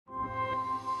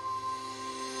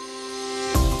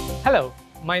Hello,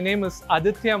 my name is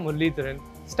Aditya Muralidharan,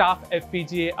 Staff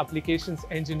FPGA Applications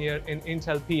Engineer in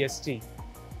Intel PST.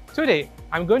 Today,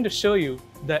 I'm going to show you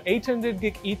the 800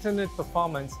 gig Ethernet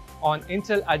performance on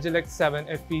Intel Agilex 7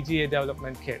 FPGA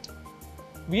development kit.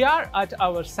 We are at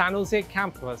our San Jose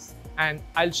campus, and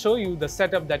I'll show you the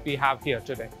setup that we have here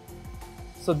today.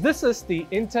 So this is the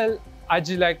Intel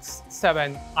Agilex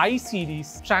 7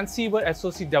 I-Series transceiver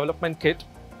SoC development kit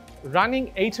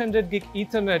running 800 gig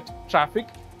Ethernet traffic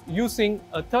using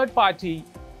a third-party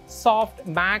soft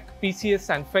MAC,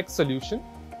 PCS, and FEC solution.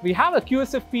 We have a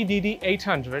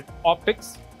QSFP-DD800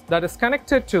 optics that is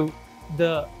connected to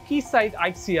the Keysight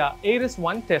IXIA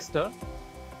Ares-1 tester,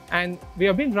 and we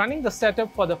have been running the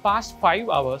setup for the past 5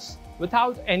 hours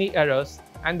without any errors,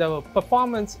 and the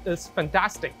performance is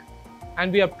fantastic.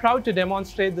 And we are proud to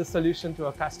demonstrate this solution to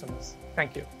our customers.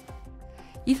 Thank you.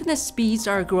 Ethernet speeds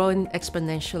are growing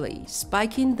exponentially,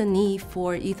 spiking the need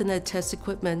for Ethernet test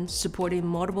equipment supporting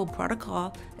multiple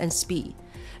protocol and speed.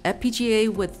 FPGA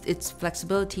with its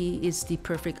flexibility is the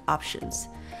perfect options.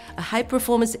 A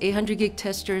high-performance 800 gig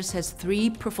tester has 3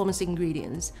 performance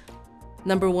ingredients.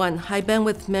 Number 1, high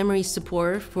bandwidth memory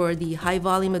support for the high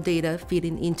volume of data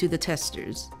feeding into the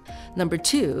testers. Number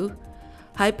 2,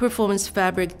 high-performance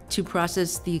fabric to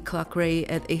process the clock rate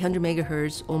at 800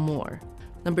 MHz or more.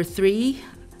 Number 3,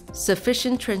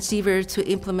 sufficient transceiver to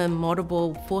implement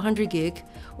multiple 400 gig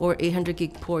or 800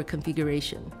 gig port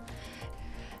configuration.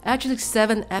 Agilex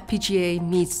 7 FPGA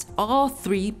meets all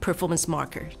 3 performance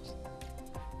markers.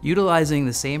 Utilizing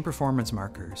the same performance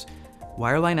markers,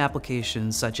 wireline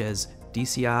applications such as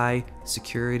DCI,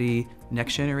 security,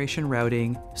 next-generation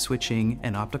routing, switching,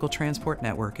 and optical transport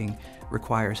networking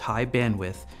requires high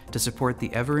bandwidth to support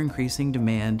the ever-increasing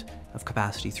demand of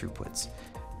capacity throughputs.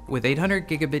 With 800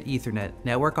 gigabit Ethernet,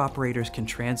 network operators can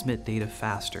transmit data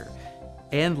faster,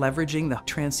 and leveraging the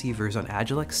transceivers on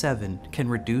Agilex 7 can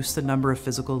reduce the number of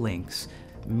physical links,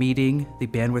 meeting the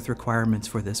bandwidth requirements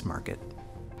for this market.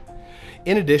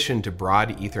 In addition to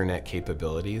broad Ethernet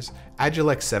capabilities,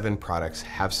 Agilex 7 products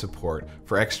have support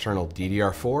for external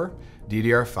DDR4,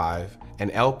 DDR5,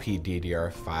 and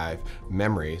LPDDR5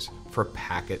 memories for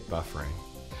packet buffering.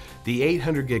 The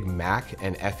 800 gig MAC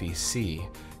and FEC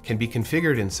can be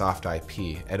configured in soft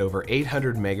IP at over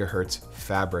 800 MHz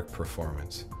fabric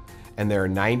performance. And there are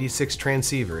 96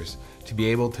 transceivers to be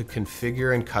able to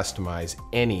configure and customize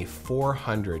any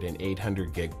 400 and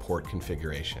 800 gig port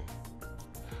configuration.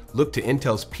 Look to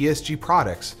Intel's PSG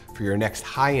products for your next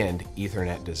high-end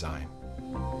Ethernet design.